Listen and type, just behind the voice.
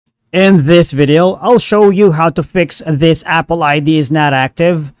In this video, I'll show you how to fix this Apple ID is not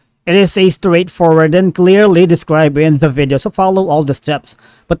active. It is a straightforward and clearly described in the video, so follow all the steps.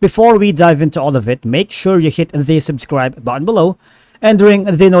 But before we dive into all of it, make sure you hit the subscribe button below and ring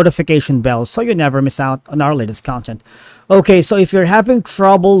the notification bell so you never miss out on our latest content. Okay, so if you're having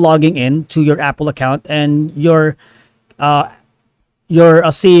trouble logging in to your Apple account and you're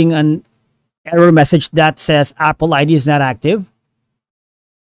seeing an error message that says Apple ID is not active,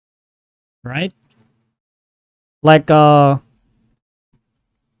 right? Like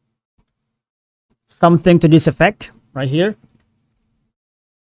something to this effect right here.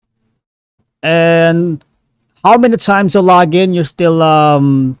 And how many times you log in, you're still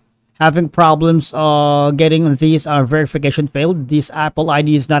having problems getting these verification failed. This Apple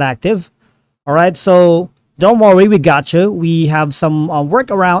ID is not active. All right, so don't worry, we got you. We have some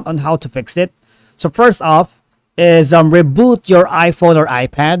workaround on how to fix it. So first off is reboot your iPhone or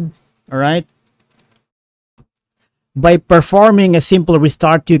iPad. All right. By performing a simple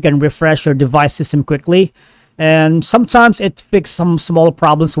restart, you can refresh your device system quickly. And sometimes it fixes some small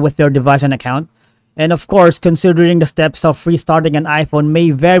problems with your device and account. And of course, considering the steps of restarting an iPhone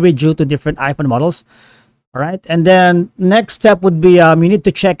may vary due to different iPhone models. All right. And then next step would be you need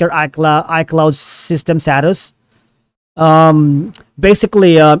to check your iCloud system status.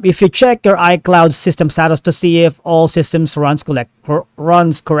 Basically, if you check your iCloud system status to see if all systems runs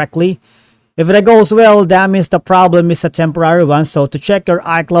correctly, if it goes well, that means the problem is a temporary one. So to check your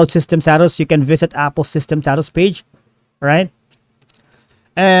iCloud system status, you can visit Apple system status page, right?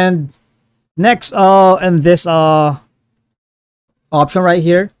 And next, in this option right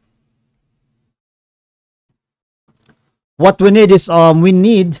here, what we need is we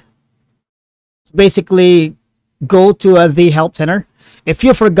need basically go to the help center. If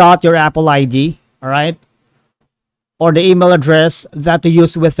you forgot your Apple ID, all right, or the email address that you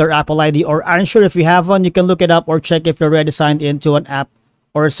use with your Apple ID, or aren't sure if you have one, you can look it up or check if you're already signed into an app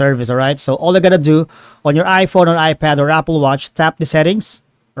or a service. All right, so all you gotta do on your iPhone or iPad or Apple Watch, tap the settings,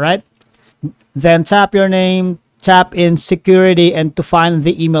 all right, then tap your name, tap in security, and to find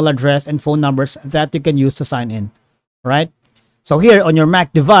the email address and phone numbers that you can use to sign in. Right, so here on your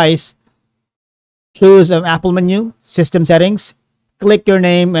Mac device, choose an Apple menu, system settings, click your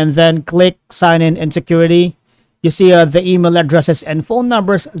name, and then click sign in and security. You see the email addresses and phone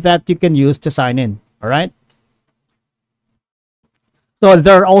numbers that you can use to sign in. All right. So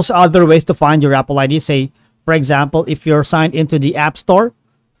there are also other ways to find your Apple ID. Say, for example, if you're signed into the App Store,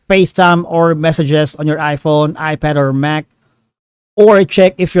 FaceTime or messages on your iPhone, iPad, or Mac, or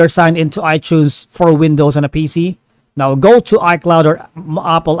check if you're signed into iTunes for Windows on a PC. Now go to iCloud or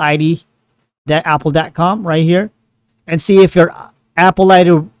Apple ID, apple.com right here, and see if your Apple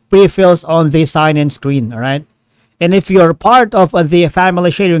ID pre-fills on the sign-in screen. All right. And if you're part of the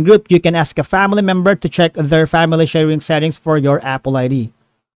family sharing group, you can ask a family member to check their family sharing settings for your Apple ID,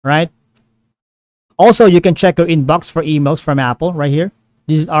 right? Also, you can check your inbox for emails from Apple right here.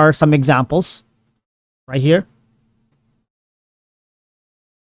 These are some examples right here.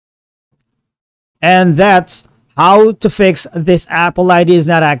 And that's how to fix this Apple ID is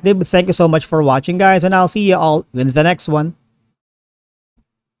not active. Thank you so much for watching, guys, and I'll see you all in the next one.